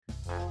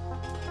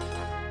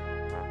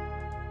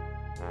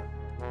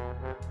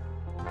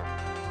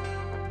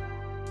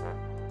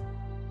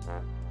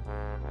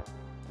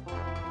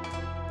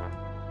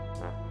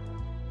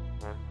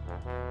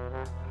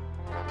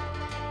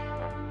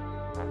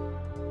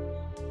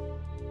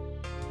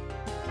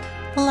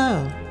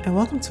Hello, and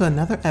welcome to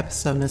another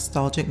episode of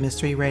Nostalgic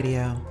Mystery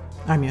Radio.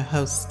 I'm your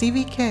host,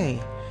 Stevie K,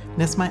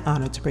 and it's my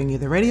honor to bring you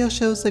the radio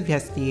shows of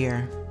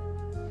yesteryear.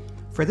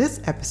 For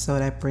this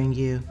episode, I bring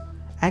you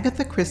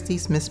Agatha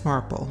Christie's Miss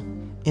Marple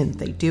in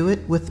They Do It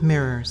with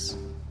Mirrors,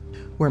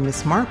 where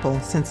Miss Marple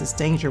senses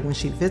danger when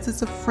she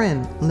visits a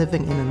friend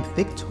living in a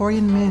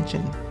Victorian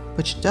mansion,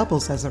 which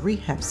doubles as a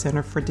rehab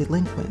center for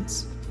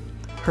delinquents.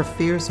 Her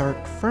fears are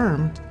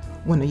confirmed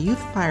when a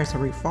youth fires a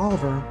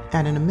revolver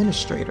at an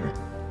administrator.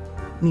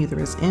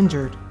 Neither is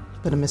injured,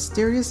 but a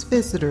mysterious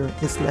visitor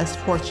is less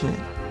fortunate,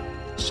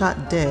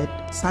 shot dead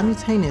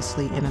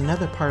simultaneously in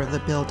another part of the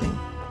building.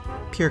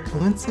 Pure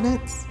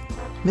coincidence?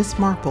 Miss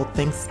Marple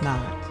thinks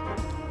not.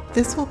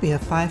 This will be a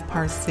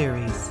 5-part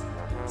series,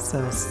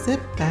 so sit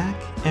back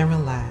and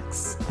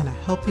relax, and I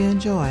hope you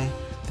enjoy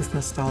this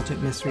Nostalgic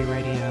Mystery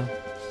Radio.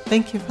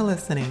 Thank you for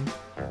listening.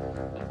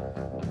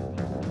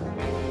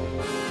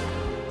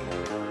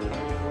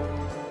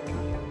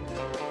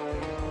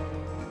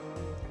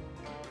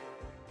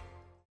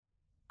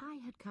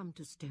 Come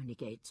to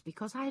Stonygates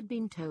because I had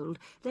been told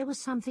there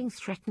was something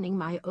threatening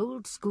my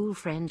old school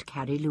friend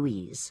Carrie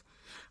Louise.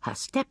 Her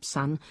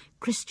stepson,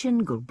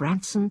 Christian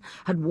Gulbranson,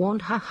 had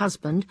warned her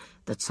husband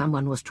that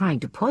someone was trying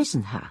to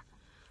poison her,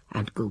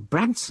 and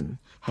Gulbranson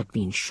had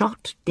been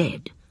shot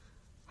dead.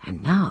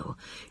 And now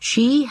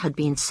she had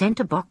been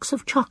sent a box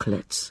of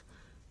chocolates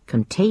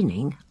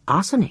containing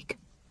arsenic.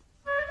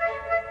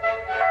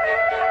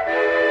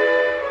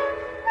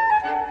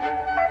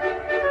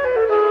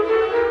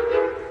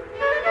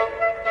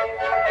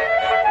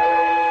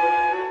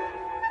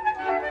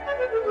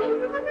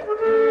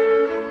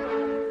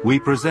 We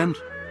present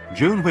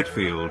June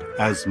Whitfield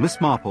as Miss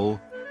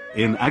Marple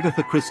in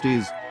Agatha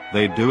Christie's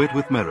They Do It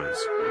with Mirrors.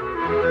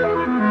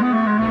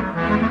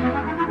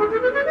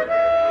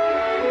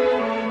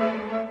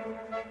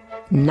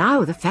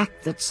 Now the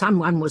fact that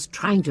someone was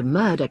trying to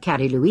murder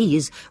Carrie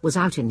Louise was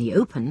out in the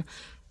open.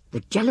 The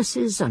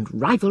jealousies and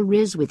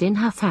rivalries within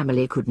her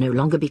family could no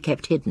longer be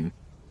kept hidden.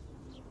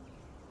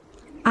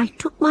 I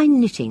took my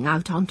knitting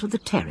out onto the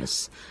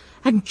terrace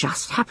and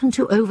just happened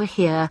to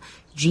overhear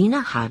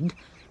Gina Hudd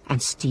and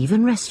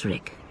Stephen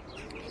Restorick.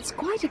 It's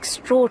quite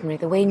extraordinary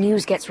the way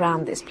news gets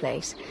round this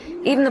place.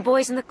 Even the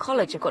boys in the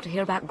college have got to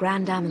hear about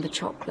Grandam and the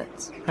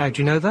chocolates. How'd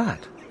you know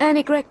that?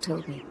 Ernie Gregg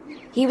told me.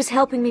 He was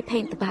helping me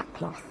paint the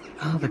backcloth.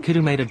 Oh, the kid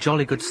who made a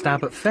jolly good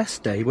stab at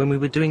Fest Day when we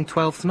were doing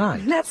 12th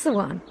Night. That's the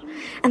one.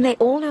 And they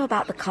all know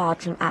about the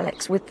card from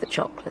Alex with the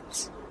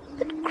chocolates.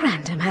 But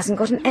Grandam hasn't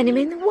got an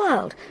enemy in the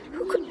world.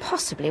 Who could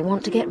possibly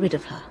want to get rid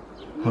of her?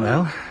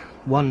 Well,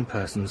 one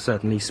person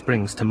certainly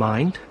springs to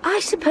mind. I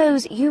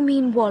suppose you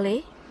mean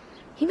Wally?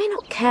 He may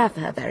not care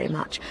for her very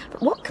much,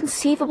 but what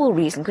conceivable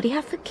reason could he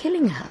have for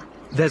killing her?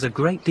 There's a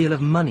great deal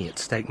of money at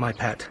stake, my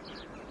pet.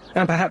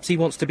 And perhaps he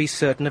wants to be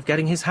certain of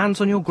getting his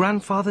hands on your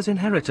grandfather's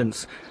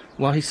inheritance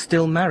while he's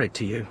still married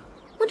to you.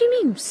 What do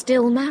you mean,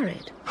 still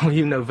married? Oh,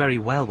 you know very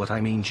well what I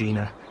mean,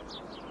 Gina.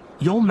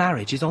 Your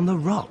marriage is on the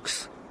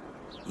rocks.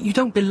 You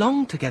don't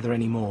belong together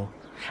anymore.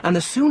 And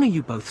the sooner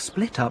you both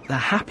split up, the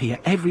happier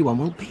everyone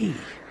will be.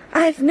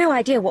 I've no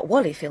idea what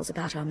Wally feels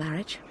about our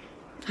marriage.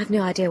 I've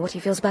no idea what he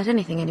feels about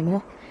anything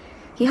anymore.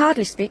 He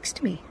hardly speaks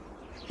to me.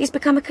 He's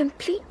become a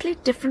completely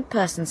different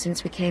person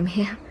since we came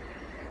here.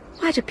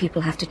 Why do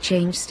people have to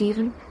change,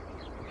 Stephen?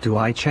 Do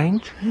I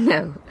change?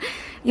 No.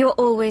 You're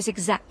always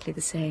exactly the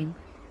same.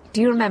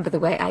 Do you remember the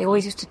way I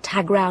always used to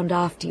tag round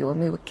after you when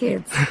we were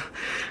kids?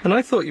 And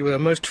I thought you were a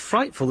most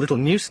frightful little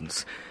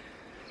nuisance.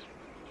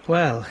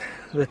 Well,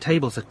 the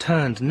tables are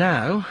turned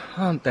now,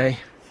 aren't they?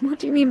 What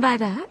do you mean by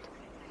that?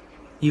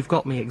 You've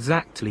got me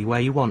exactly where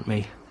you want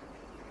me.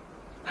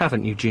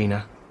 Haven't you,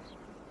 Gina?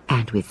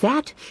 And with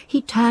that,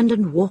 he turned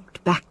and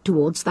walked back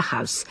towards the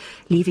house,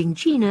 leaving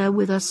Gina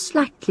with a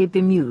slightly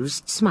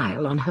bemused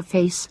smile on her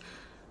face.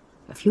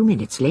 A few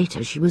minutes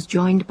later, she was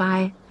joined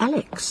by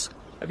Alex.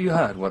 Have you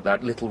heard what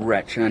that little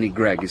wretch Ernie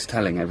Gregg is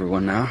telling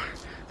everyone now?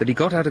 That he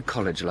got out of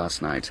college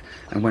last night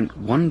and went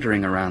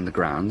wandering around the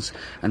grounds,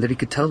 and that he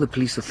could tell the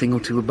police a thing or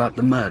two about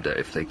the murder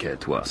if they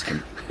cared to ask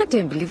him. I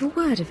don't believe a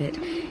word of it.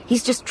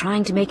 He's just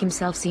trying to make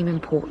himself seem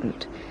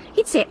important.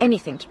 He'd say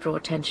anything to draw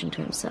attention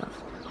to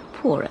himself.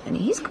 Poor Ernie.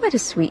 He's quite a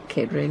sweet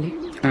kid, really.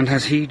 And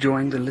has he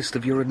joined the list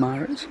of your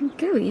admirers?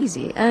 Go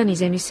easy.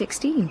 Ernie's only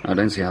 16. I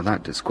don't see how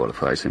that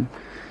disqualifies him.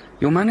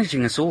 You're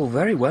managing us all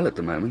very well at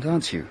the moment,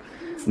 aren't you?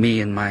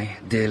 Me and my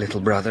dear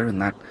little brother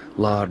and that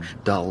large,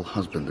 dull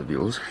husband of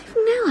yours. I've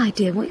no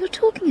idea what you're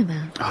talking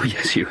about. Oh,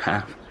 yes, you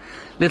have.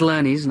 Little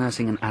Ernie's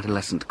nursing an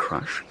adolescent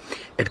crush.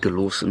 Edgar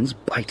Lawson's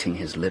biting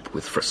his lip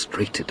with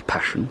frustrated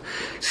passion.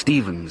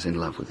 Stephen's in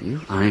love with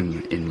you.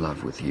 I'm in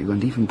love with you.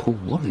 And even poor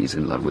Wally's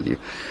in love with you.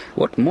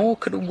 What more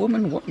could a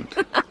woman want?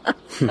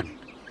 Well,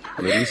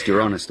 at least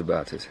you're honest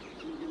about it.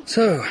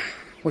 So,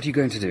 what are you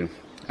going to do?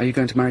 Are you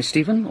going to marry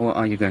Stephen, or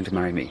are you going to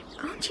marry me?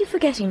 Aren't you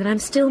forgetting that I'm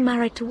still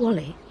married to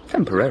Wally?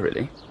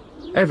 Temporarily.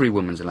 Every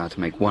woman's allowed to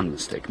make one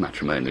mistake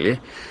matrimonially,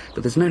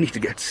 but there's no need to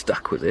get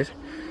stuck with it.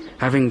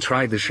 Having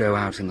tried the show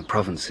out in the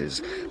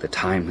provinces, the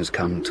time has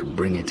come to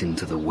bring it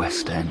into the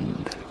West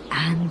End.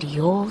 And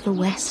you're the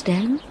West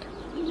End?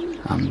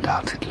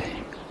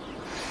 Undoubtedly.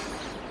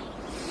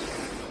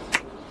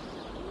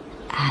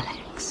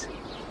 Alex.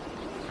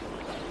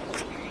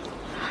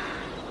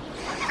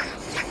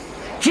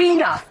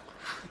 Gina!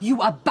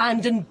 You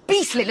abandoned,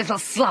 beastly little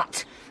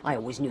slut! I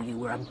always knew you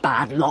were a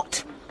bad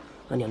lot.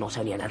 And you're not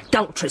only an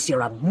adulteress,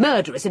 you're a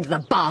murderess into the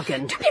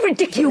bargain. Don't be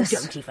ridiculous. You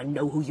don't even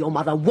know who your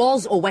mother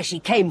was or where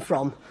she came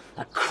from.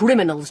 A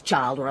criminal's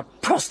child or a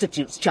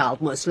prostitute's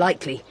child, most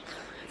likely.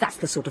 That's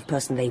the sort of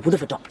person they would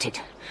have adopted.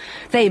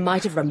 They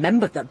might have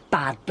remembered that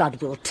bad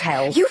blood will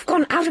tell. You've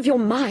gone out of your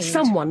mind.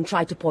 Someone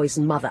tried to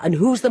poison Mother, and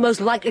who's the most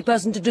likely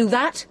person to do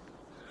that?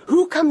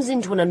 Who comes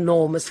into an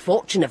enormous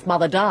fortune if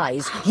Mother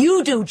dies?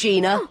 You do,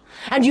 Gina.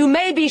 And you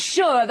may be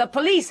sure the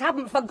police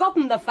haven't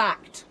forgotten the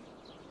fact.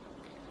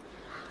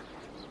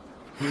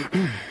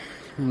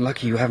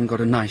 Lucky you haven't got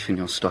a knife in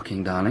your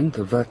stocking, darling.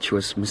 The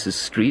virtuous Mrs.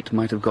 Street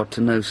might have got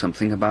to know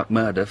something about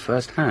murder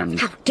firsthand.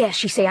 How dare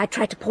she say I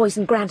tried to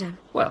poison Grandam?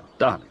 Well,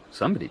 darling,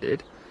 somebody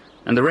did.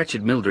 And the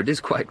wretched Mildred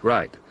is quite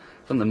right.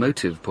 From the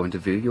motive point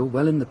of view, you're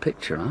well in the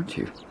picture, aren't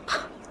you?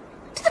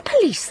 Do the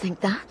police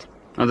think that?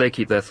 Oh, they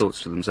keep their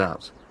thoughts to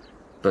themselves.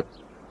 But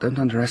don't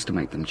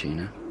underestimate them,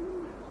 Gina.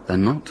 They're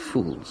not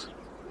fools.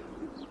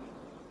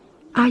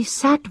 I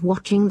sat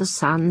watching the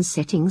sun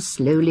setting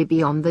slowly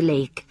beyond the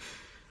lake,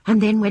 and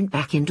then went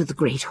back into the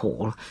great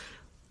hall.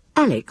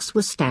 Alex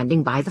was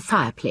standing by the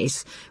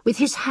fireplace, with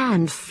his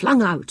hand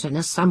flung out in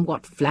a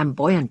somewhat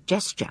flamboyant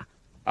gesture.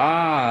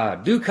 Ah,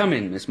 do come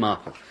in, Miss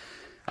Marple.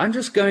 I'm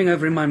just going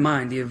over in my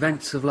mind the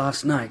events of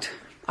last night.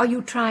 Are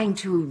you trying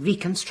to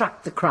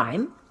reconstruct the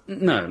crime?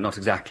 No, not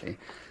exactly.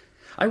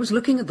 I was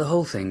looking at the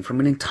whole thing from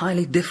an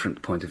entirely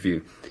different point of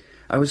view.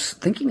 I was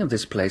thinking of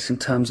this place in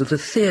terms of the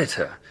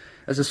theatre,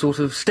 as a sort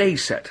of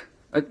stage set.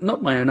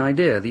 Not my own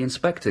idea. The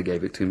inspector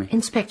gave it to me.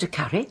 Inspector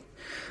Curry?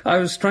 I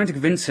was trying to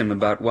convince him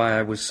about why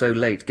I was so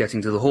late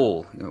getting to the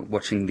hall,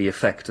 watching the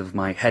effect of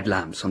my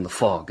headlamps on the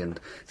fog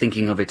and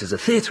thinking of it as a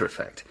theatre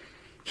effect.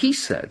 He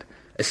said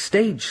a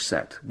stage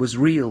set was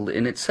real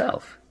in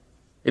itself.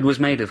 It was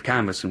made of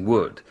canvas and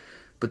wood,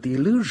 but the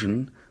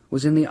illusion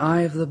was in the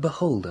eye of the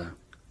beholder.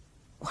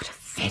 What a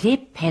very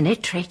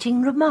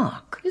penetrating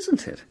remark.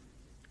 Isn't it?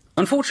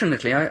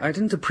 Unfortunately, I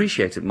didn't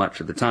appreciate it much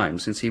at the time,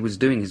 since he was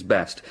doing his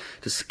best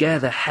to scare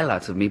the hell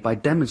out of me by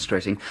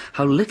demonstrating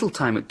how little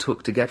time it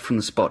took to get from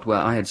the spot where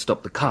I had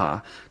stopped the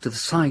car to the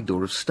side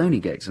door of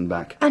Stonygate and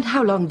back. And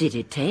how long did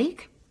it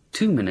take?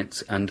 2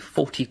 minutes and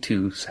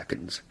 42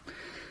 seconds.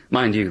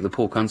 Mind you, the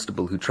poor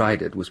constable who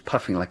tried it was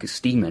puffing like a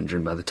steam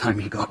engine by the time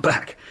he got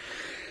back.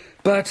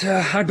 But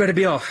I'd better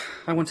be off.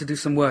 I want to do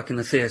some work in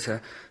the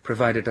theatre,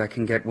 provided I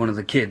can get one of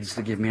the kids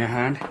to give me a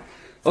hand.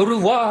 Au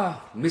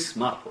revoir, Miss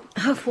Marple.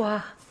 Au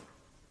revoir.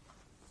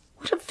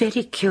 What a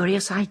very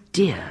curious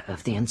idea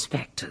of the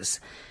inspector's.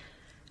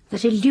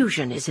 That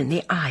illusion is in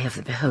the eye of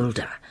the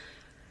beholder.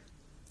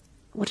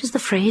 What is the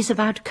phrase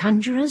about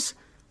conjurers?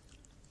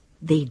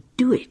 They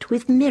do it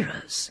with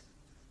mirrors.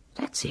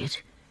 That's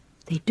it.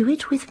 They do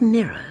it with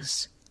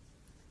mirrors.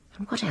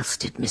 And what else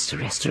did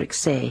Mr. Esterick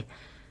say?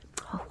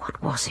 Oh,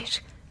 what was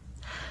it?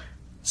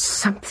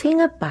 Something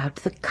about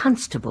the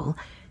constable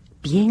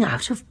being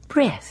out of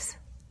breath.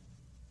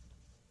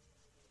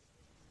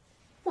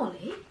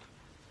 Wally?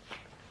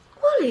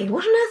 Wally,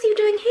 what on earth are you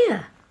doing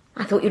here?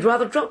 I thought you'd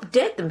rather drop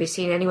dead than be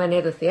seen anywhere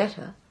near the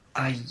theatre.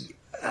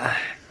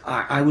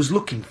 I was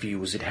looking for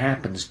you as it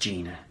happens,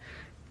 Gina.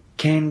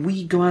 Can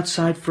we go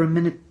outside for a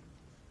minute?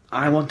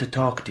 I want to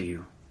talk to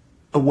you,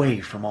 away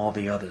from all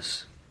the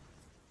others.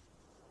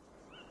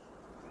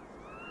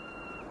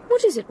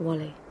 What is it,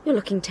 Wally? You're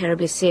looking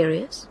terribly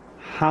serious.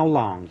 How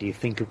long do you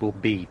think it will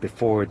be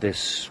before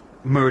this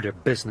murder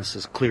business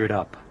is cleared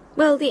up?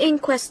 Well, the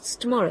inquest's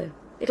tomorrow.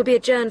 It'll be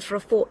adjourned for a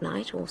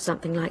fortnight or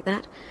something like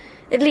that.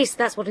 At least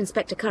that's what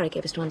Inspector Curry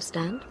gave us to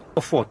understand.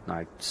 A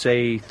fortnight,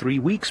 say 3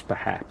 weeks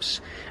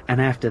perhaps.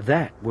 And after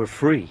that, we're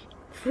free.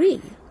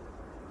 Free?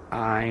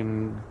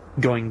 I'm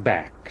going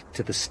back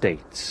to the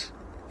States.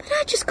 But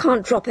I just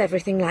can't drop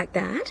everything like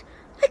that.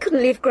 I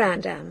couldn't leave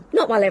Grandam,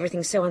 not while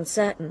everything's so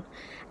uncertain.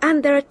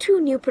 And there are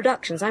 2 new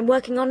productions I'm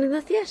working on in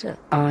the theatre.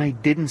 I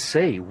didn't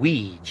say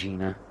we,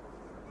 Gina.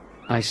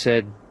 I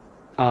said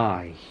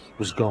I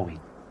was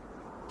going.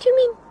 Do you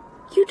mean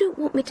you don't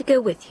want me to go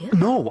with you?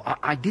 No,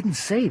 I didn't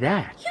say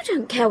that. You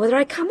don't care whether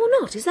I come or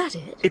not, is that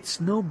it? It's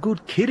no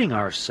good kidding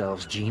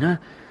ourselves, Gina.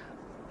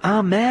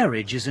 Our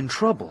marriage is in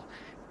trouble.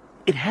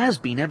 It has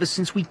been ever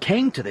since we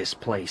came to this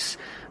place.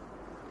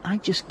 I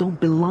just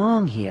don't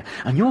belong here,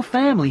 and your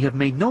family have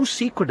made no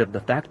secret of the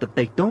fact that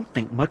they don't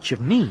think much of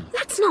me.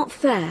 That's not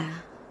fair.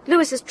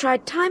 Lewis has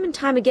tried time and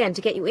time again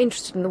to get you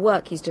interested in the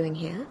work he's doing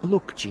here.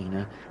 Look,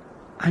 Gina,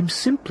 I'm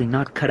simply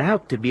not cut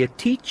out to be a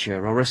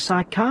teacher or a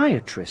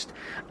psychiatrist.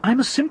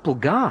 I'm a simple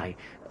guy.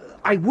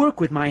 I work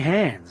with my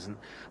hands, and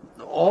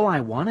all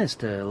I want is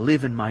to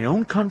live in my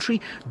own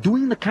country,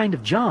 doing the kind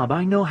of job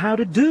I know how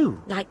to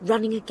do. Like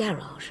running a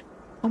garage.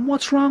 And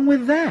what's wrong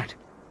with that?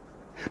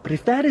 But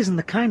if that isn't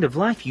the kind of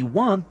life you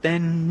want,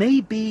 then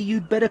maybe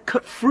you'd better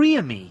cut free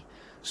of me,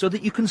 so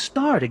that you can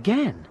start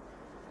again.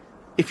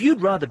 If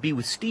you'd rather be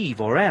with Steve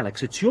or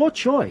Alex, it's your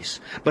choice,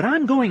 but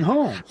I'm going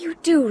home. You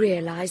do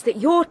realise that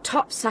you're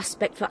top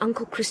suspect for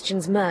Uncle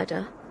Christian's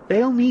murder?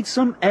 They'll need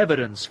some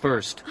evidence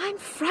first. I'm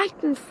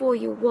frightened for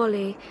you,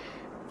 Wally.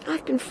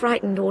 I've been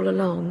frightened all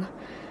along.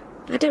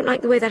 I don't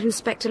like the way that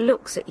inspector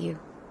looks at you.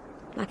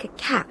 Like a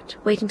cat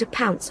waiting to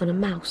pounce on a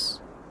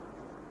mouse.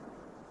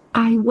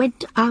 I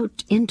went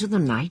out into the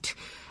night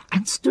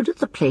and stood at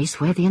the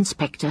place where the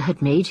inspector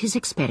had made his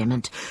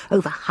experiment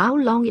over how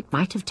long it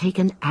might have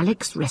taken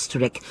Alex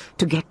Restorick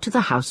to get to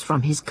the house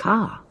from his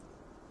car.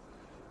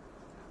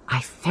 I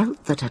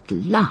felt that at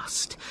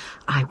last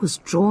I was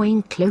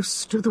drawing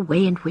close to the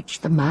way in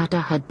which the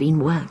murder had been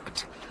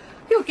worked.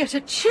 You'll get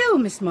a chill,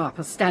 Miss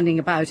Marple, standing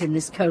about in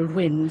this cold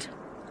wind.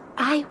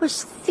 I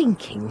was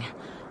thinking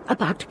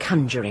about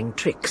conjuring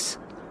tricks.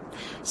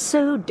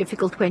 So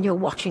difficult when you're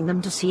watching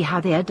them to see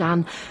how they're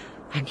done,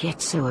 and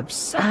yet so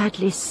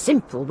absurdly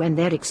simple when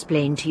they're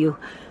explained to you.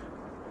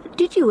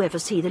 Did you ever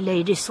see the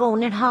lady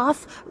sworn in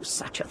half?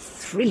 Such a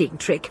thrilling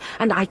trick,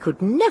 and I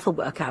could never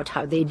work out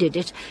how they did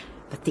it.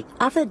 But the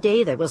other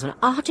day there was an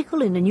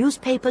article in a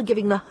newspaper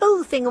giving the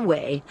whole thing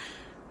away.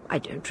 I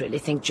don't really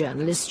think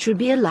journalists should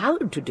be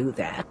allowed to do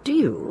that, do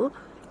you?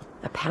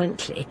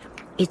 Apparently,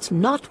 it's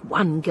not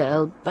one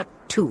girl, but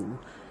two.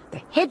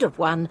 The head of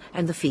one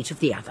and the feet of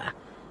the other.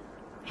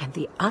 And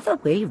the other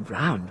way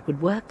round would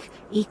work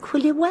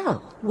equally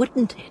well,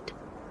 wouldn't it?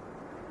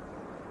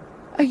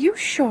 Are you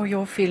sure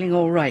you're feeling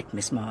all right,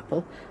 Miss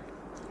Marple?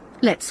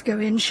 Let's go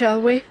in,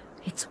 shall we?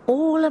 It's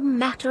all a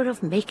matter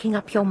of making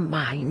up your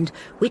mind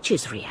which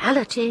is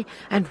reality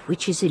and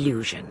which is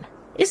illusion.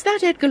 Is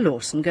that Edgar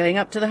Lawson going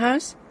up to the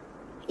house?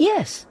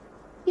 Yes,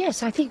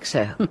 I think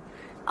so.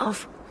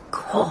 Of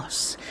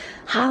course.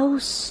 How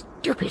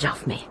stupid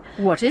of me.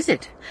 What is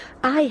it?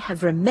 I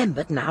have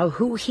remembered now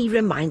who he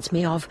reminds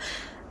me of.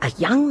 A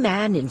young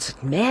man in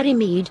St. Mary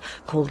Mead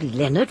called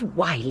Leonard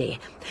Wiley.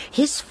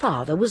 His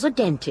father was a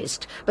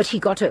dentist, but he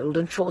got old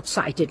and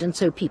short-sighted, and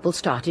so people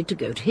started to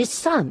go to his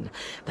son.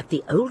 But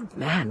the old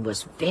man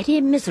was very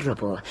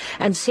miserable,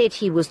 and said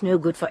he was no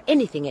good for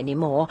anything any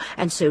more,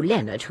 and so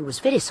Leonard, who was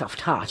very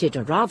soft-hearted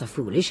and rather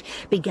foolish,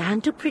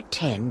 began to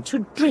pretend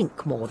to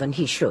drink more than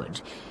he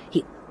should.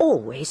 He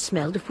always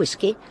smelled of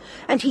whiskey,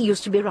 and he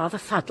used to be rather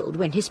fuddled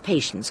when his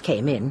patients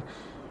came in.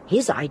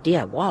 His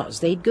idea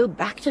was they'd go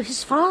back to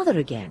his father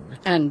again.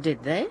 And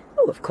did they?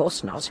 Oh, of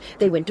course not.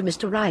 They went to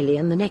Mr. Riley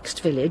in the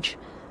next village.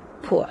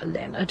 Poor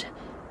Leonard.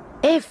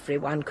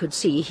 Everyone could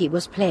see he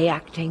was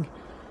play-acting.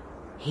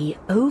 He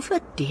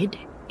overdid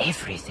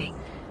everything.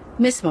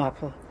 Miss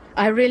Marple,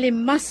 I really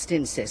must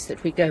insist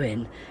that we go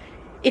in.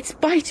 It's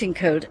biting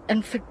cold,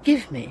 and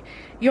forgive me,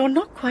 you're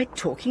not quite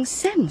talking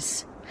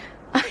sense.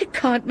 I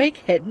can't make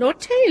head nor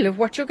tail of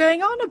what you're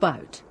going on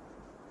about.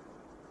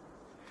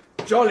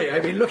 Jolly,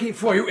 I've been looking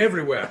for you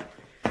everywhere.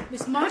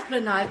 Miss Marple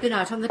and I have been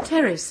out on the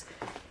terrace.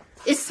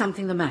 Is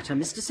something the matter,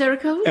 Mr.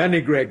 Sericole?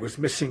 Annie Gregg was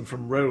missing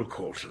from roll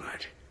call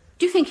tonight.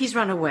 Do you think he's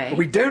run away?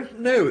 We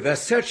don't know. They're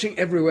searching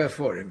everywhere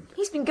for him.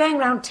 He's been going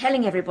round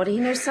telling everybody he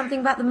knows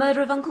something about the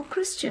murder of Uncle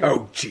Christian.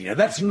 Oh, Gina,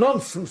 that's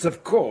nonsense,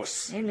 of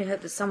course. I only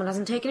hope that someone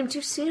hasn't taken him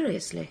too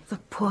seriously. The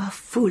poor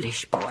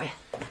foolish boy.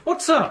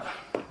 What's up?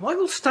 Why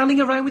all standing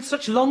around with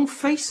such long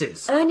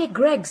faces? Ernie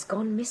Gregg's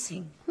gone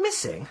missing.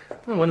 Missing?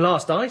 Well, when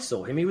last I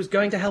saw him, he was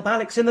going to help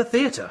Alex in the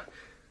theatre.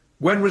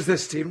 When was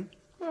this, Stephen?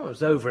 Oh, it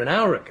was over an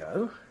hour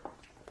ago.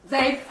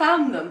 They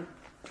found them.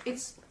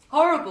 It's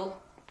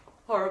horrible.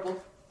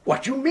 Horrible.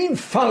 What do you mean,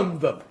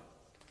 found them?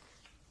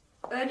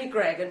 Ernie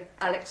Gregg and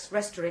Alex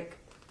Restorick.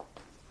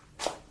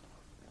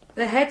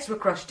 Their heads were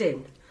crushed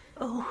in.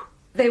 Oh.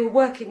 They were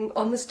working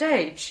on the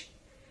stage.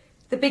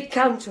 The big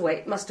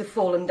counterweight must have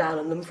fallen down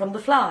on them from the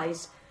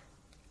flies.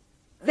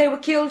 They were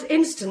killed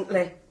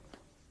instantly.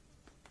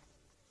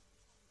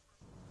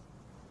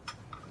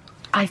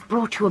 I've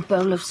brought you a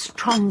bowl of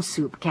strong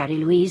soup, Carrie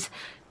Louise.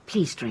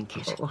 Please drink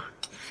it. Oh,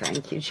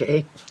 thank you,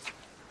 Jay.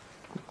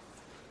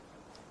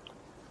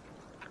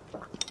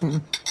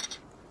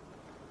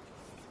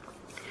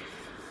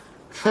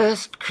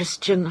 First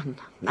Christian and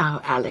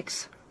now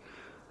Alex.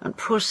 And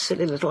poor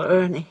silly little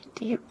Ernie.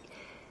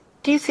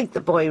 Do you think the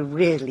boy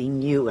really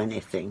knew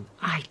anything?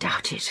 I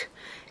doubt it.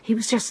 He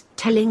was just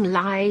telling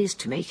lies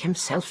to make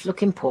himself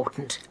look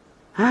important.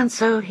 And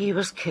so he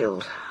was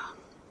killed.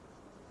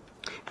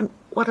 And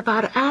what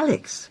about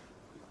Alex?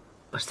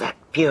 Was that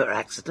pure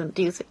accident,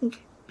 do you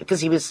think?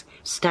 Because he was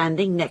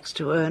standing next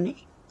to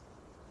Ernie?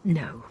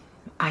 No,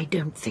 I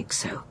don't think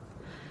so.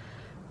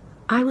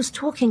 I was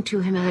talking to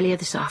him earlier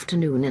this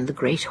afternoon in the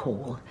Great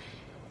Hall.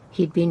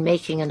 He'd been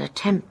making an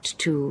attempt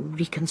to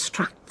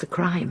reconstruct the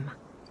crime.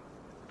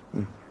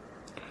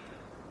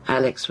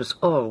 Alex was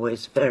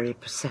always very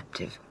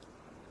perceptive.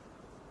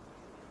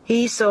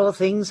 He saw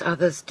things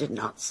others did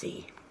not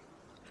see.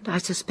 And I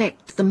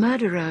suspect the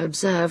murderer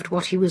observed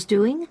what he was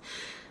doing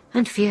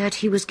and feared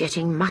he was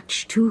getting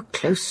much too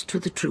close to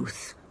the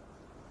truth,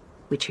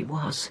 which he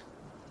was.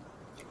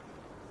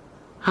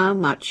 How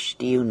much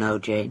do you know,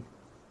 Jane?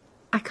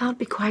 I can't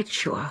be quite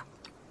sure.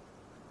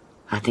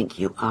 I think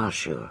you are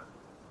sure.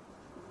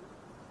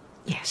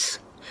 Yes,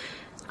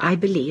 I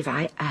believe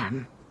I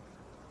am.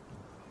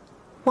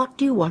 What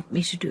do you want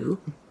me to do?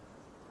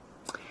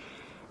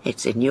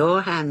 It's in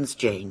your hands,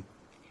 Jane.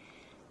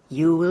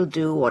 You will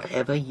do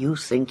whatever you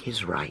think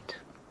is right.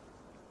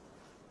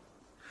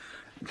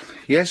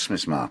 Yes,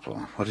 Miss Marple.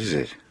 What is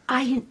it?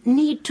 I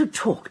need to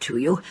talk to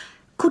you.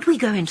 Could we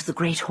go into the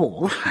Great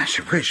Hall? I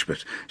should wish,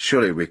 but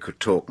surely we could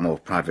talk more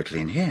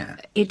privately in here.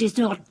 It is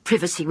not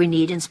privacy we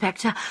need,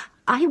 Inspector.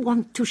 I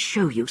want to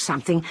show you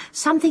something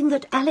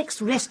that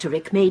Alex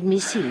Restorick made me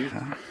see.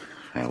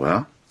 Very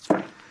well.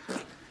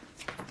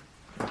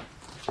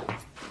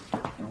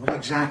 What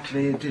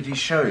exactly did he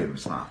show you,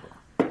 Miss Marple?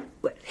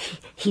 Well,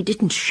 he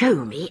didn't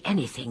show me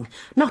anything,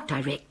 not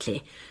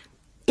directly.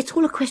 It's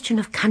all a question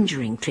of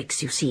conjuring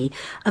tricks, you see,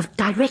 of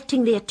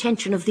directing the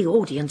attention of the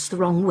audience the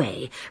wrong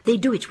way. They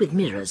do it with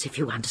mirrors, if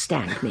you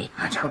understand me.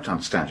 I don't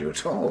understand you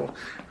at all.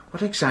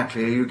 What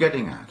exactly are you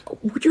getting at?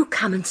 Would you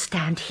come and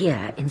stand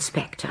here,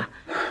 Inspector?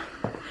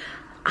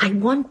 I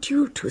want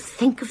you to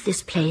think of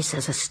this place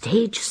as a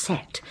stage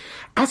set,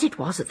 as it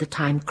was at the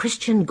time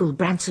Christian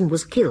Gulbranson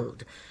was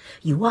killed.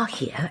 You are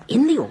here,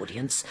 in the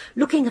audience,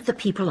 looking at the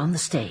people on the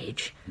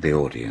stage. The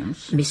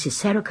audience? Mrs.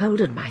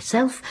 Sericold and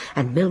myself,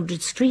 and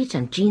Mildred Street,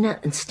 and Gina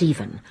and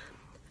Stephen.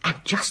 And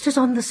just as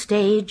on the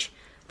stage,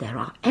 there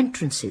are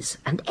entrances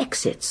and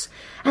exits,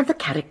 and the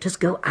characters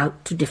go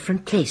out to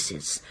different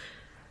places.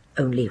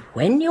 Only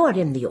when you are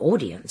in the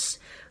audience,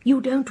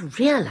 you don't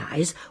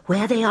realize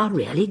where they are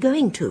really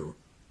going to.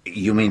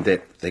 You mean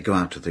that they go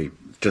out to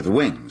the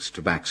wings,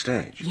 to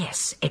backstage?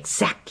 Yes,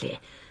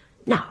 exactly.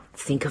 Now,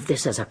 think of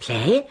this as a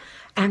play,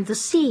 and the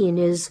scene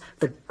is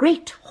the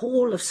Great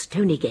Hall of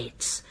Stony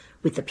Gates,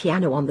 with the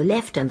piano on the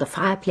left and the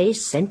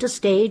fireplace centre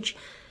stage,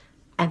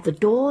 and the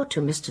door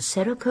to Mr.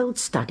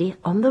 Sericold's study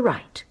on the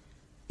right.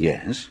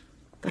 Yes.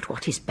 But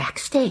what is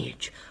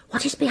backstage?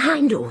 What is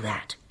behind all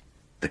that?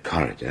 The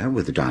corridor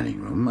with the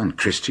dining room and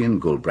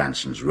Christian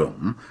Gulbranson's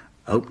room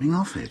opening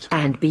off it.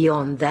 And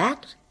beyond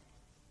that?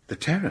 The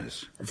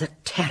terrace. The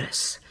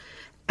terrace.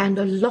 And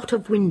a lot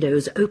of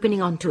windows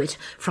opening onto it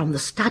from the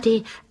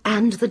study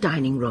and the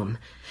dining room.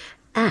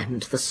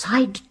 And the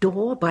side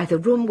door by the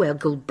room where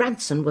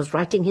Gulbranson was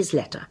writing his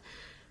letter.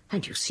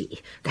 And you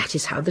see, that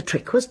is how the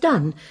trick was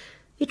done.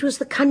 It was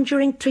the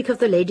conjuring trick of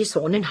the lady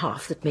sawn in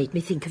half that made me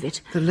think of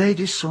it. The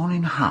lady sawn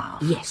in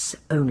half? Yes,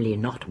 only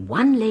not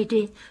one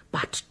lady,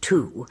 but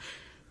two.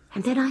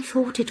 And then I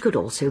thought it could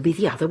also be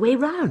the other way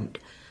round.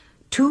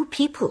 Two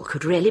people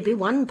could really be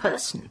one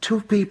person.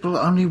 Two people,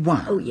 only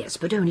one? Oh, yes,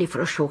 but only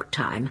for a short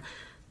time.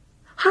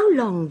 How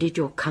long did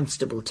your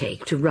constable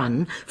take to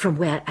run from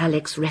where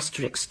Alex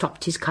Restorick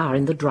stopped his car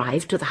in the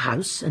drive to the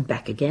house and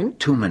back again?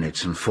 2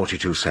 minutes and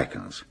 42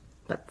 seconds.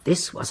 But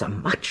this was a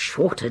much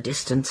shorter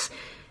distance.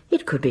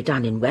 It could be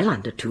done in well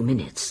under 2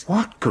 minutes.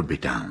 What could be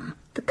done?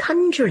 The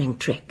conjuring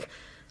trick.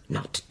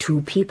 Not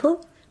two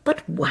people,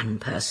 but one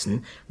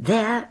person,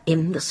 there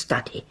in the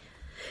study.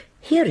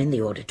 Here in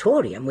the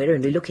auditorium, we're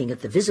only looking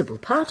at the visible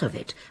part of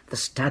it, the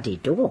study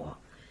door.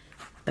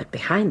 But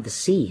behind the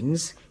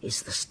scenes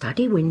is the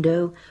study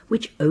window,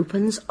 which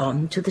opens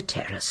onto the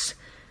terrace.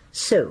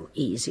 So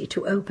easy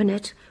to open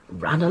it,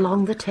 run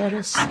along the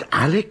terrace. And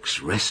Alex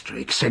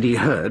Restorick said he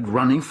heard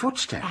running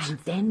footsteps. And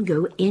then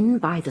go in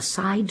by the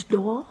side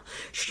door,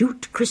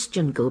 shoot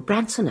Christian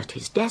Gulbranson at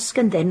his desk,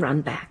 and then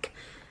run back.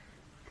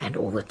 And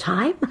all the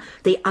time,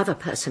 the other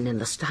person in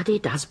the study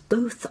does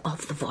both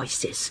of the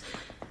voices,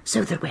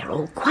 so that we're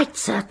all quite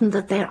certain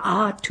that there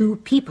are two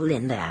people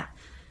in there.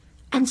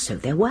 And so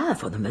there were,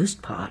 for the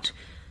most part,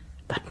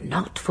 but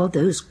not for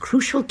those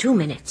crucial 2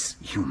 minutes.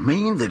 You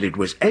mean that it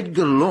was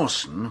Edgar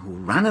Lawson who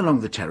ran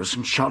along the terrace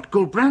and shot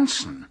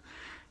Gulbranson?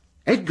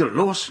 Edgar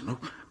Lawson,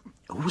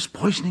 who was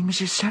poisoning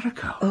Mrs.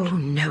 Sericold? Oh,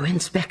 no,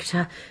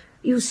 Inspector.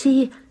 You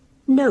see,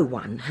 no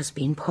one has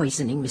been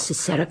poisoning Mrs.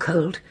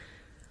 Sericold.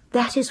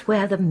 That is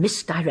where the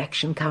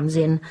misdirection comes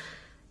in.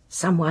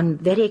 Someone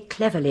very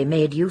cleverly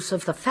made use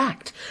of the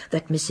fact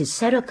that Mrs.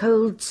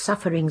 Sericold's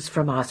sufferings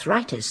from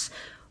arthritis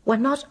were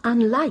not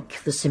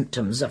unlike the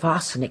symptoms of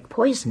arsenic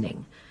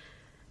poisoning.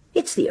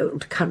 It's the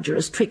old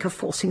conjurer's trick of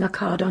forcing a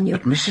card on you.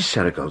 But Mrs.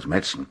 Sericold's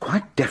medicine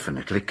quite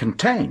definitely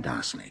contained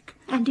arsenic.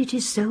 And it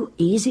is so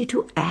easy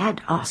to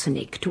add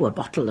arsenic to a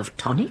bottle of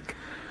tonic.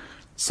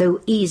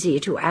 So easy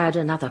to add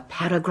another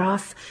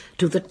paragraph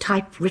to the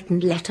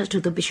typewritten letter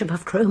to the Bishop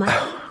of Cromer.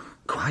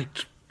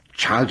 Quite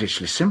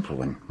childishly simple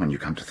when you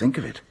come to think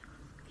of it.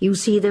 You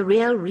see, the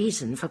real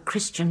reason for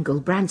Christian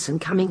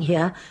Gulbranson coming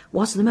here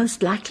was the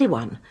most likely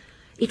one.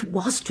 It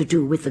was to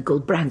do with the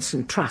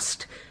Gulbranson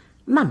Trust.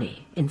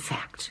 Money, in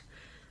fact.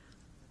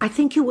 I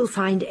think you will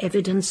find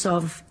evidence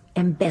of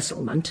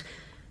embezzlement.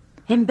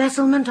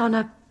 Embezzlement on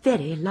a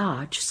very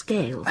large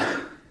scale.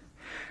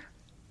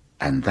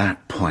 And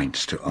that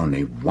points to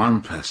only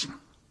one person.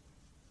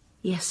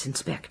 Yes,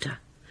 Inspector.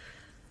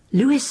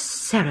 Louis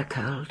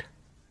Sericold.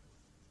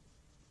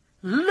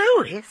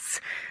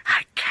 Louis?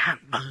 I can't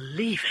can't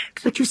believe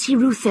it. But you see,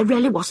 Ruth, there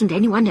really wasn't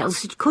anyone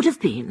else it could have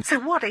been. So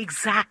what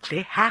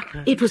exactly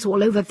happened? It was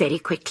all over very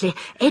quickly.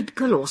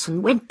 Edgar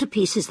Lawson went to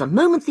pieces the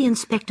moment the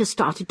inspector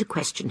started to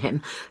question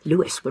him.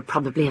 Lewis would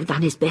probably have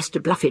done his best to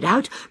bluff it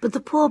out, but the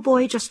poor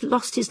boy just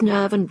lost his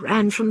nerve and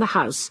ran from the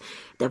house.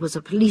 There was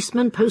a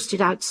policeman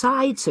posted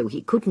outside, so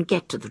he couldn't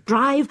get to the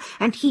drive,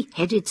 and he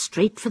headed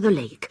straight for the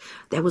lake.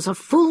 There was a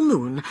full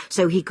moon,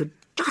 so he could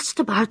just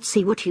about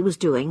see what he was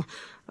doing.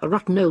 A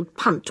rotten old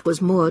punt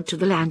was moored to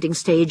the landing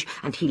stage,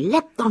 and he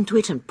leapt onto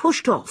it and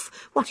pushed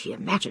off. What he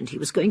imagined he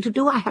was going to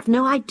do, I have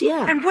no idea.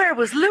 And where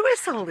was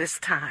Lewis all this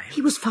time?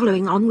 He was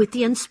following on with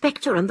the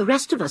inspector and the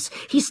rest of us.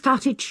 He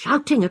started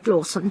shouting at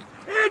Lawson.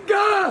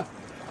 Edgar!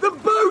 The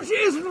boat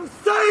isn't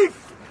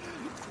safe!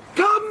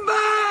 Come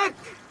back!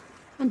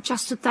 And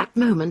just at that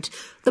moment,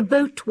 the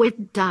boat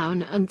went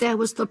down, and there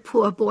was the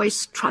poor boy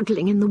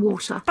struggling in the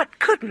water. But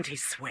couldn't he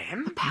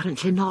swim?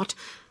 Apparently not.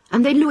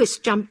 And then Lewis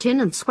jumped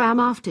in and swam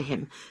after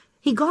him.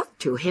 He got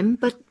to him,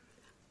 but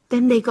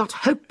then they got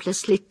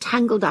hopelessly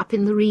tangled up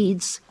in the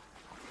reeds.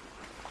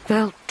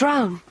 They'll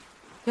drown.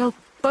 They'll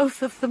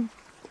both of them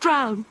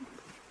drown.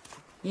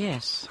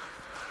 Yes.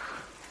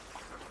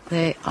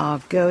 They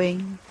are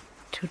going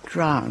to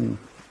drown.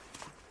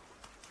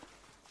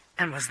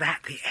 And was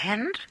that the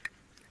end?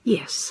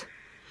 Yes.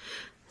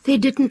 They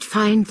didn't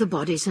find the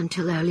bodies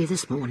until early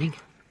this morning.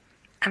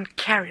 And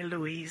Carrie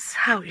Louise,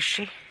 how is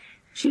she?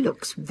 She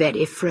looks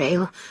very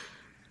frail,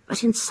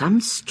 but in some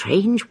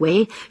strange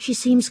way she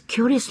seems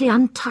curiously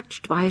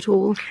untouched by it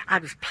all. I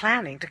was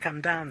planning to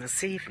come down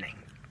this evening.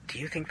 Do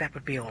you think that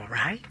would be all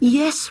right?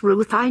 Yes,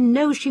 Ruth, I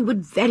know she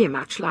would very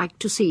much like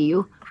to see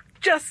you.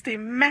 Just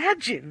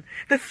imagine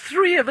the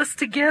three of us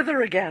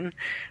together again,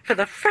 for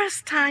the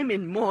first time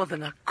in more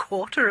than a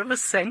quarter of a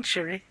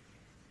century.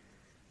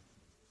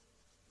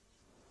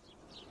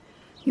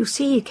 You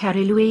see,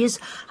 Carrie Louise,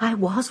 I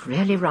was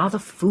really rather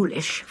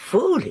foolish.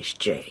 Foolish,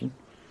 Jane?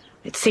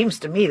 It seems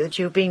to me that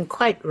you've been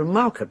quite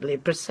remarkably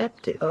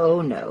perceptive.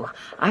 Oh, no.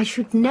 I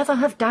should never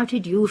have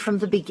doubted you from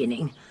the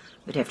beginning.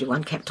 But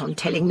everyone kept on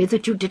telling me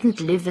that you didn't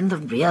live in the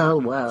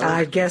real world.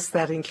 I guess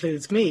that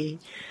includes me.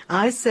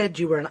 I said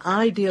you were an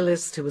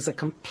idealist who was a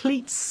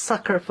complete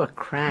sucker for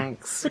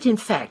cranks. But in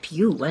fact,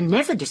 you were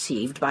never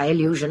deceived by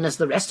illusion as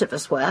the rest of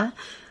us were.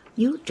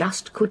 You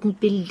just couldn't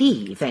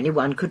believe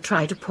anyone could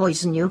try to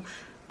poison you.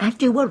 And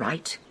you were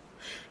right.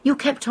 You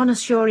kept on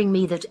assuring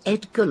me that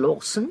Edgar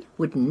Lawson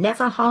would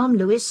never harm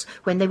Lewis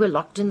when they were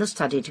locked in the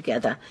study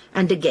together.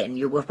 And again,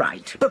 you were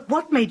right. But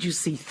what made you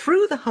see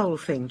through the whole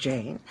thing,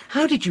 Jane?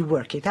 How did you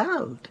work it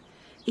out?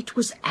 It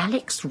was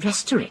Alex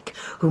Restorick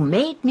who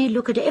made me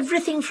look at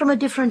everything from a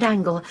different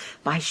angle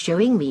by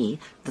showing me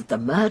that the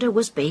murder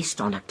was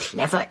based on a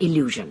clever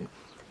illusion.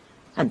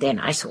 And then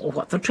I saw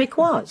what the trick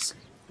was.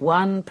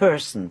 One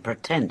person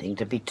pretending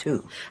to be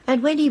two.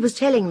 And when he was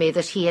telling me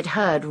that he had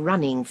heard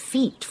running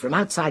feet from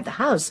outside the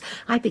house,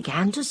 I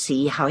began to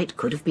see how it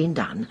could have been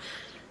done.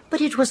 But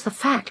it was the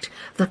fact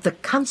that the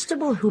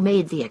constable who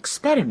made the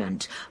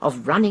experiment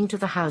of running to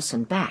the house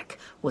and back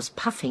was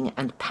puffing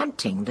and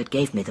panting that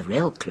gave me the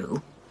real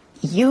clue.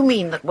 You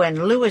mean that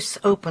when Lewis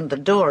opened the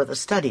door of the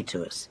study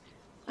to us,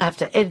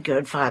 after Edgar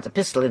had fired the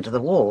pistol into the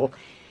wall,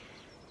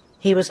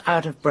 he was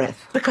out of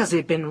breath? Because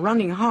he'd been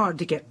running hard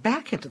to get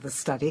back into the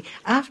study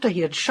after he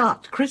had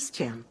shot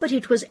Christian. But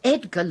it was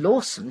Edgar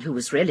Lawson who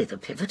was really the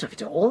pivot of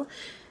it all.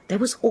 There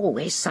was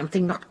always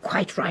something not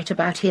quite right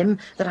about him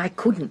that I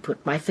couldn't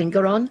put my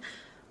finger on.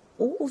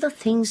 All the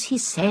things he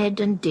said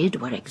and did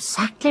were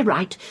exactly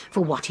right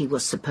for what he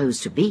was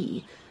supposed to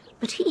be,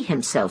 but he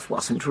himself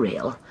wasn't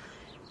real,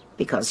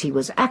 because he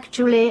was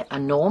actually a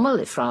normal,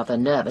 if rather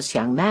nervous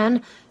young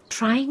man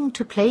trying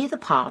to play the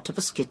part of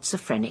a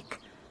schizophrenic.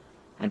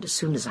 And as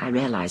soon as I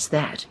realized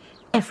that,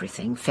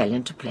 everything fell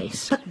into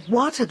place. But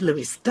what had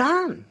Lewis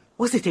done?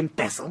 Was it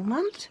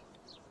embezzlement?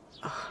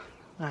 Oh,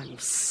 I'm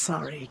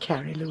sorry,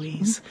 Carrie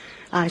Louise.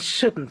 I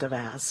shouldn't have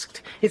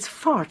asked. It's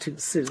far too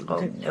soon.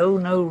 Oh,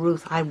 no,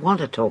 Ruth. I want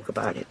to talk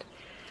about it.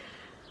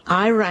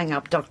 I rang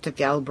up Dr.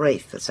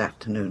 Galbraith this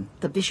afternoon.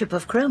 The Bishop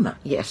of Cromer?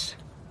 Yes.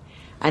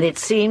 And it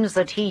seems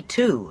that he,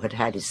 too, had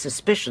had his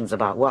suspicions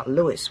about what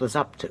Lewis was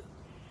up to.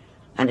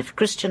 And if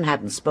Christian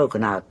hadn't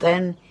spoken out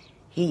then,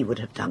 he would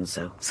have done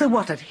so. So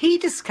what had he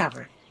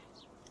discovered?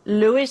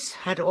 Lewis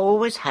had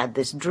always had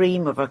this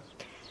dream of a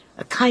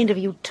kind of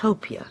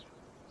utopia.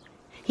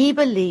 He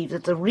believed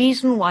that the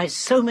reason why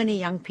so many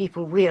young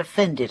people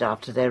reoffended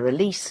after their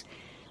release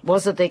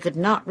was that they could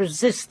not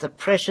resist the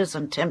pressures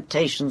and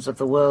temptations of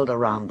the world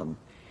around them.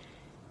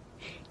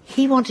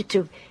 He wanted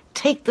to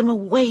take them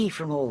away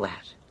from all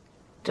that,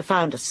 to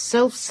found a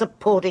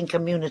self-supporting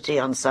community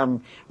on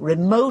some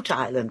remote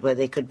island where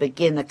they could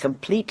begin a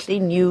completely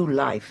new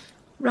life.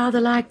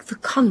 Rather like the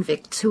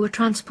convicts who were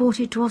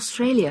transported to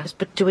Australia. Yes,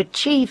 but to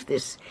achieve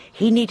this,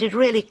 he needed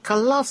really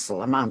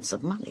colossal amounts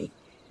of money.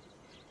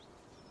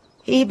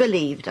 He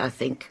believed, I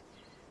think,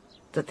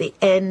 that the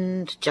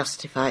end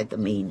justified the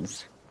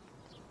means.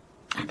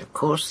 And of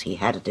course he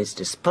had at his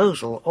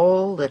disposal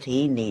all that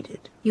he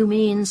needed. You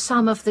mean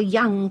some of the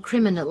young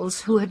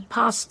criminals who had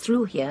passed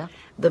through here?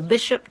 The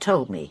bishop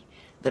told me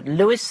that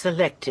Lewis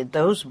selected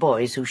those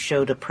boys who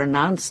showed a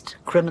pronounced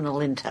criminal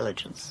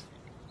intelligence.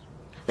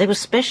 They were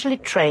specially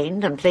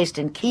trained and placed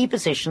in key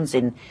positions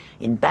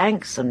in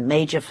banks and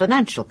major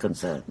financial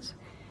concerns.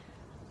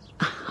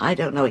 I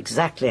don't know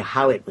exactly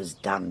how it was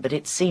done, but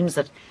it seems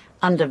that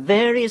under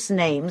various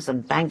names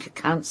and bank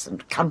accounts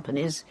and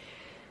companies,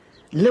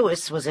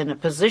 Lewis was in a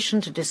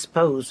position to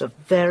dispose of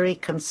very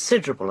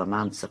considerable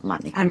amounts of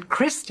money. And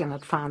Christian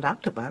had found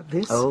out about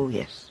this. Oh,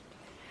 yes.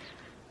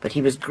 But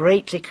he was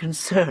greatly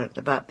concerned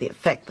about the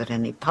effect that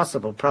any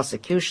possible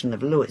prosecution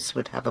of Lewis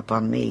would have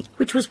upon me.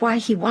 Which was why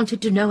he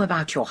wanted to know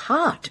about your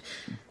heart,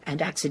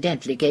 and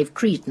accidentally gave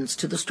credence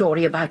to the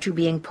story about you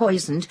being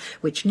poisoned,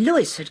 which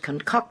Lewis had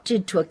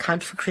concocted to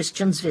account for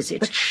Christian's visit.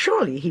 But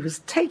surely he was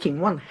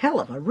taking one hell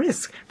of a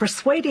risk,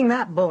 persuading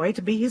that boy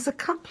to be his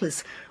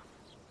accomplice.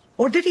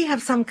 Or did he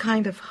have some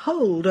kind of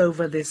hold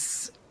over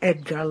this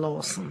Edgar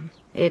Lawson?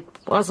 It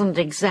wasn't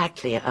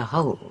exactly a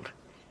hold.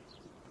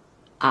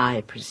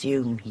 I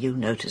presume you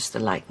noticed the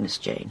likeness,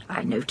 Jane.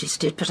 I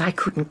noticed it, but I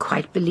couldn't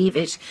quite believe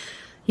it.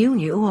 You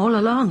knew all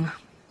along.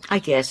 I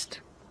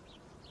guessed.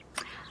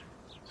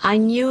 I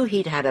knew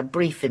he'd had a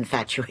brief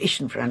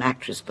infatuation for an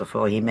actress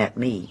before he met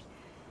me.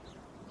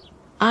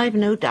 I've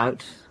no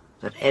doubt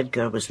that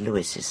Edgar was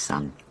Lewis's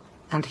son.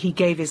 And he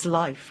gave his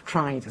life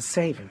trying to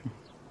save him.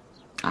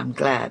 I'm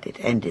glad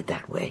it ended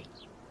that way.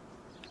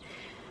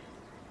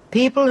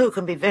 People who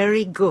can be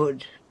very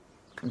good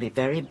can be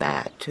very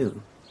bad,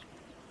 too.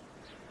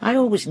 I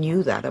always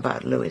knew that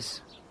about Lewis.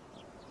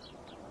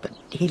 But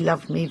he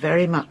loved me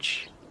very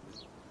much,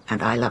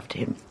 and I loved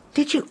him.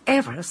 Did you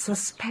ever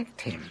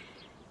suspect him?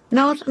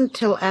 Not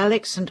until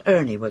Alex and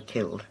Ernie were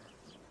killed.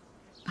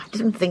 I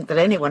didn't think that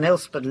anyone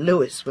else but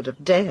Lewis would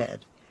have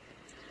dared.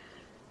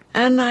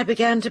 And I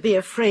began to be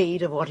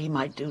afraid of what he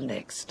might do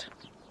next.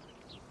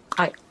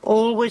 I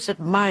always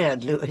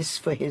admired Lewis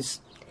for his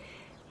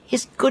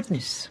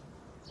goodness.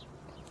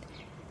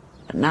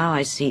 But now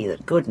I see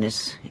that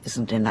goodness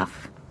isn't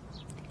enough.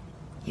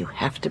 You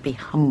have to be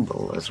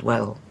humble as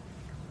well.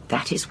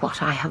 That is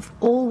what I have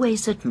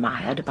always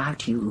admired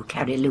about you,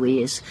 Carrie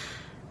Louise.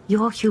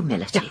 Your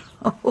humility.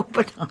 Oh,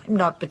 but I'm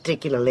not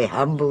particularly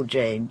humble,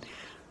 Jane.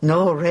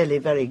 Nor really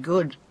very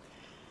good.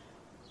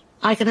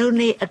 I can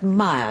only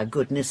admire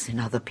goodness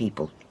in other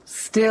people.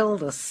 Still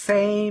the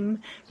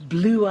same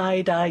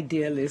blue-eyed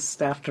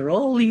idealist after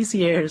all these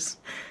years.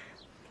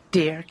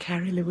 Dear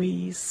Carrie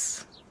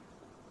Louise.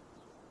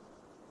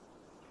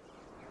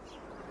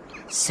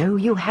 So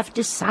you have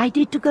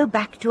decided to go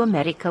back to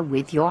America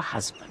with your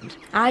husband.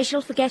 I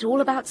shall forget all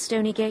about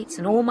Stony Gates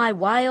and all my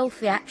wild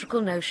theatrical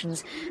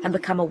notions and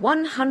become a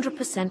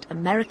 100%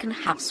 American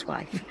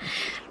housewife.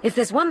 If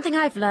there's one thing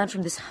I've learned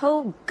from this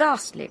whole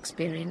ghastly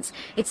experience,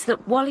 it's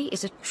that Wally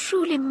is a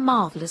truly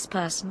marvellous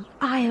person.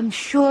 I am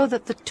sure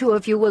that the two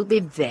of you will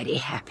be very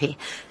happy.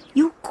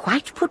 You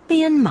quite put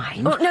me in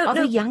mind of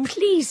a young...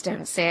 Please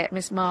don't say it,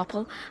 Miss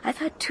Marple. I've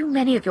heard too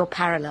many of your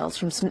parallels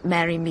from St.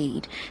 Mary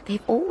Mead.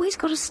 They've always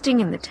got a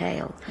sting in the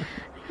tail.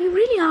 You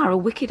really are a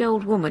wicked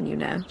old woman, you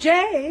know.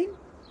 Jane,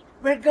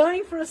 we're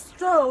going for a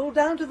stroll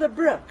down to the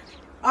brook.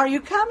 Are you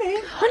coming?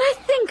 When I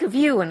think of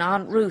you and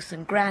Aunt Ruth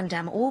and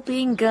Grandam all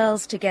being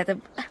girls together,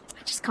 I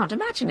just can't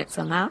imagine it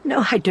somehow.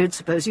 No, I don't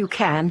suppose you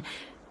can.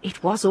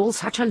 It was all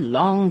such a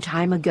long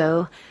time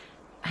ago.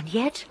 And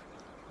yet...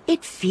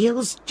 it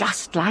feels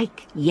just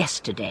like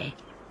yesterday.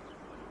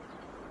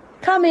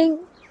 Coming.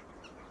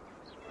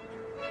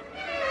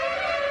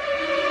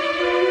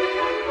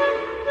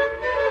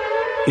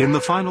 In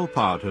the final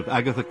part of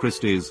Agatha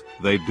Christie's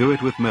They Do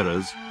It With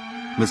Mirrors,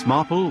 Miss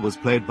Marple was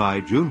played by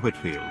June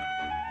Whitfield.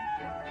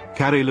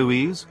 Carrie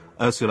Louise,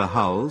 Ursula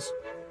Howells,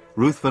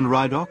 Ruth Van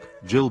Rydock,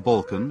 Jill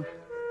Balkan,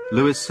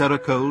 Louis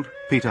Serracold,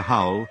 Peter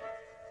Howell,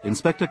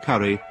 Inspector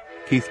Curry,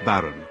 Keith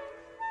Barron,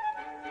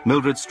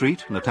 Mildred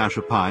Street,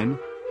 Natasha Pine,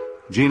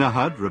 Gina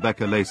Hudd,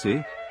 Rebecca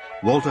Lacey,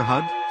 Walter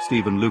Hudd,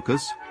 Stephen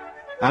Lucas,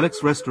 Alex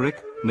Restorick,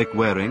 Nick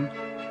Waring,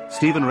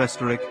 Stephen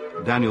Restorick,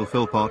 Daniel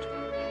Philpott,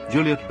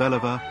 Juliet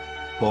Belliver,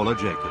 Paula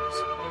Jacobs.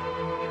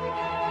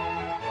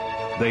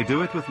 They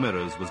Do It With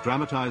Mirrors was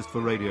dramatized for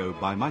radio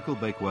by Michael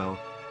Bakewell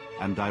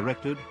and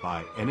directed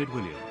by Enid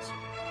Williams.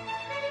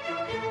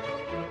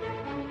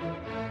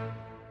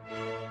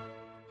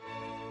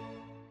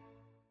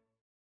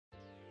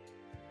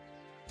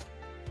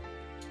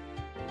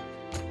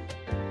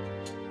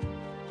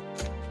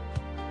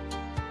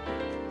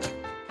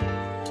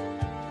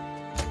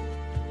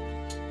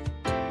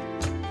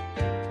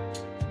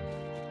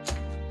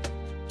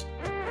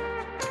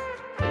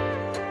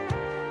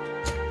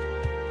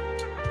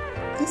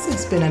 This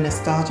has been a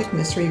Nostalgic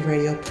Mystery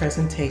Radio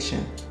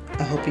presentation.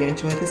 I hope you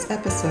enjoyed this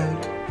episode.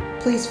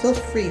 Please feel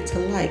free to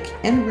like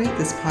and rate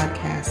this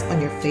podcast on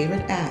your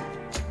favorite app.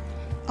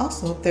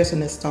 Also, there's a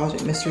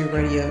Nostalgic Mystery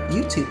Radio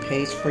YouTube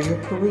page for your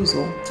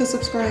perusal to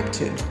subscribe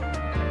to.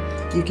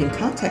 You can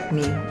contact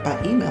me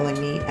by emailing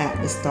me at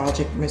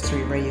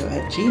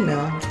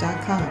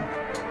nostalgicmysteryradio@gmail.com.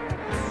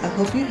 I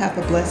hope you have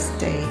a blessed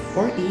day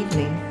or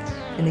evening.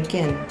 And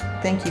again,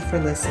 thank you for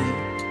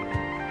listening.